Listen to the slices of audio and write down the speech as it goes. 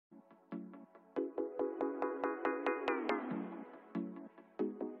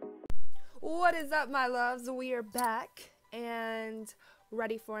What is up, my loves? We are back and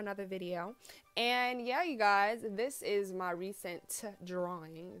ready for another video. And yeah, you guys, this is my recent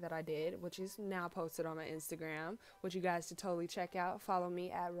drawing that I did, which is now posted on my Instagram, which you guys should totally check out. Follow me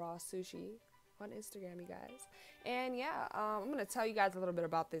at Raw Sushi on Instagram, you guys. And yeah, I'm gonna tell you guys a little bit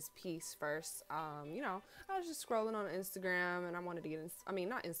about this piece first. You know, I was just scrolling on Instagram and I wanted to get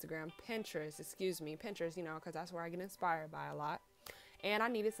not Instagram, Pinterest, excuse me, Pinterest, you know, because that's where I get inspired by a lot. And I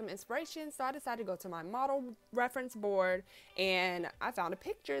needed some inspiration, so I decided to go to my model reference board, and I found a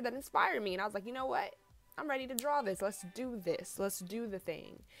picture that inspired me, and I was like, you know what? I'm ready to draw this. Let's do this. Let's do the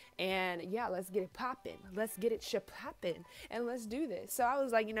thing. And yeah, let's get it popping. Let's get it shapopping, and let's do this. So I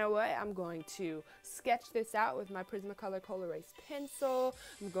was like, you know what? I'm going to sketch this out with my Prismacolor Coal Erase pencil.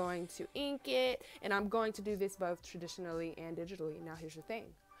 I'm going to ink it, and I'm going to do this both traditionally and digitally. Now, here's the thing.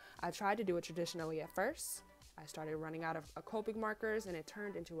 I tried to do it traditionally at first. I started running out of Copic markers and it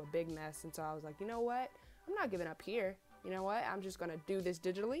turned into a big mess. And so I was like, you know what? I'm not giving up here. You know what? I'm just going to do this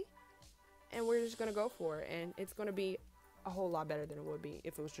digitally and we're just going to go for it. And it's going to be a whole lot better than it would be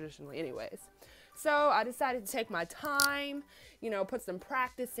if it was traditionally anyways. So I decided to take my time, you know, put some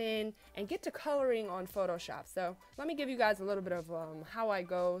practice in and get to coloring on Photoshop. So let me give you guys a little bit of how I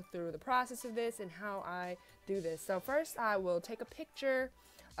go through the process of this and how I do this. So first I will take a picture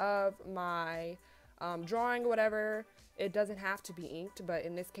of my drawing or whatever. It doesn't have to be inked, but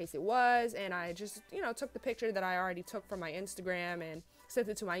in this case it was, and I just, you know, took the picture that I already took from my Instagram and sent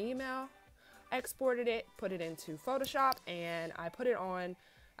it to my email, exported it, put it into Photoshop, and I put it on.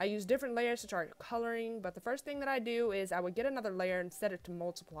 I use different layers to start coloring, but the first thing that I do is I would get another layer and set it to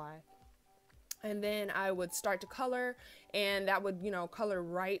multiply, and then I would start to color, and that would, you know, color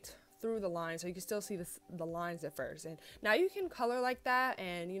right through the line, so you can still see the lines at first. And now you can color like that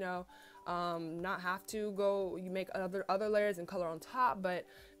and, you know, not have to go, you make other layers and color on top, but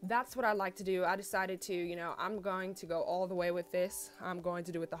that's what I like to do. I decided to, you know, I'm going to go all the way with this. I'm going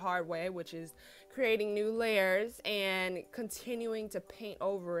to do it the hard way, which is creating new layers and continuing to paint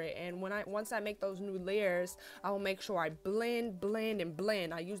over it. And once I make those new layers, I will make sure I blend.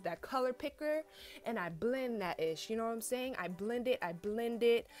 I use that color picker and I blend that ish, you know what I'm saying? I blend it,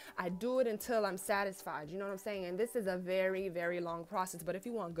 I do it until I'm satisfied, you know what I'm saying? And this is a very, very long process, but if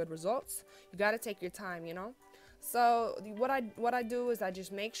you want good results, you got to take your time, you know? So what I do is I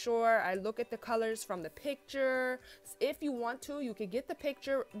just make sure I look at the colors from the picture. If you want to, you could get the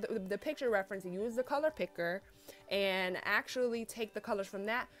picture, the picture reference and use the color picker and actually take the colors from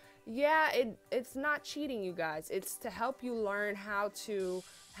that. Yeah, it's not cheating, you guys. It's to help you learn how to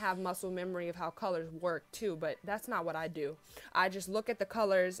have muscle memory of how colors work too, but that's not what I do. I just look at the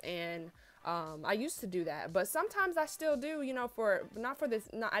colors and I used to do that, but sometimes I still do, you know,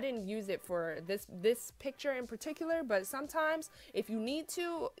 I didn't use it for this picture in particular, but sometimes if you need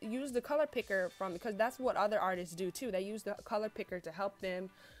to, use the color picker because that's what other artists do too. They use the color picker to help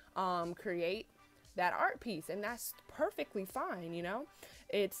them create that art piece, and that's perfectly fine, you know.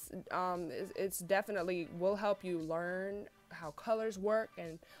 It's definitely will help you learn how colors work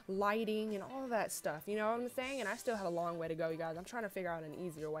and lighting and all that stuff, you know what I'm saying? And I still have a long way to go, you guys. I'm trying to figure out an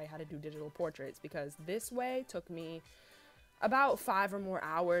easier way how to do digital portraits, because this way took me about 5 or more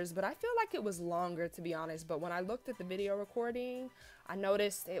hours, but I feel like it was longer, to be honest. But when I looked at the video recording, I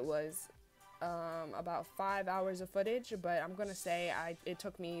noticed it was about 5 hours of footage, but I'm gonna say it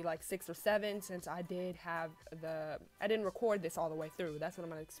took me like 6 or 7, since I didn't record this all the way through. That's what I'm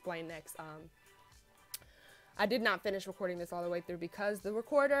gonna explain next. I did not finish recording this all the way through because the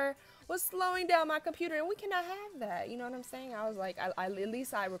recorder was slowing down my computer, and we cannot have that, you know what I'm saying? I was like, at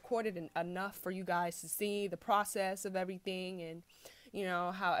least I recorded enough for you guys to see the process of everything and, you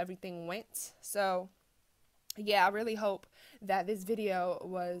know, how everything went. So yeah, I really hope that this video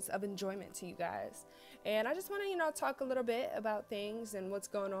was of enjoyment to you guys. And I just want to, you know, talk a little bit about things and what's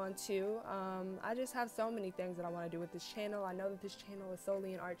going on too. I just have so many things that I want to do with this channel. I know that this channel is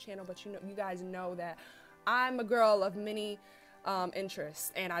solely an art channel, but you guys know that I'm a girl of many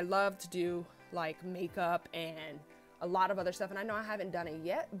interests, and I love to do like makeup and a lot of other stuff, and I know I haven't done it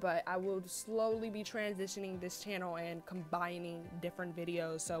yet, but I will slowly be transitioning this channel and combining different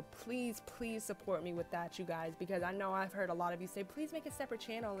videos. So please support me with that, you guys, because I know I've heard a lot of you say, please make a separate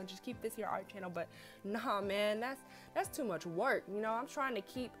channel and just keep this your art channel. But nah, man, that's too much work, you know. I'm trying to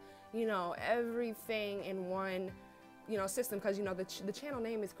keep, you know, everything in one, you know, system, because, you know, the channel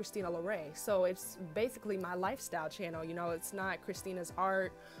name is Christina Lorre, so it's basically my lifestyle channel, you know. It's not Christina's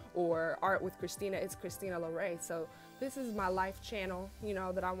art or art with Christina, it's Christina Lorre. So this is my life channel, you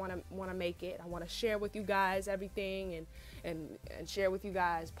know, that I want to make it. I want to share with you guys everything and share with you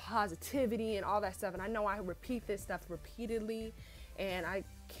guys positivity and all that stuff. And I know I repeat this stuff repeatedly, and I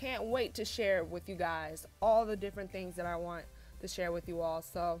can't wait to share with you guys all the different things that I want to share with you all.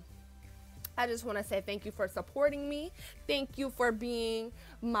 So I just want to say thank you for supporting me. Thank you for being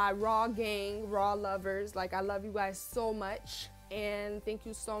my Raw gang, Raw lovers. Like, I love you guys so much. And thank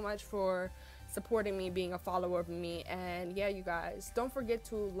you so much for supporting me, being a follower of me. And yeah, you guys, don't forget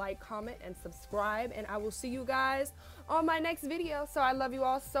to like, comment, and subscribe. And I will see you guys on my next video. So I love you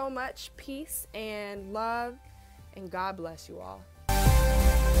all so much. Peace and love. And God bless you all.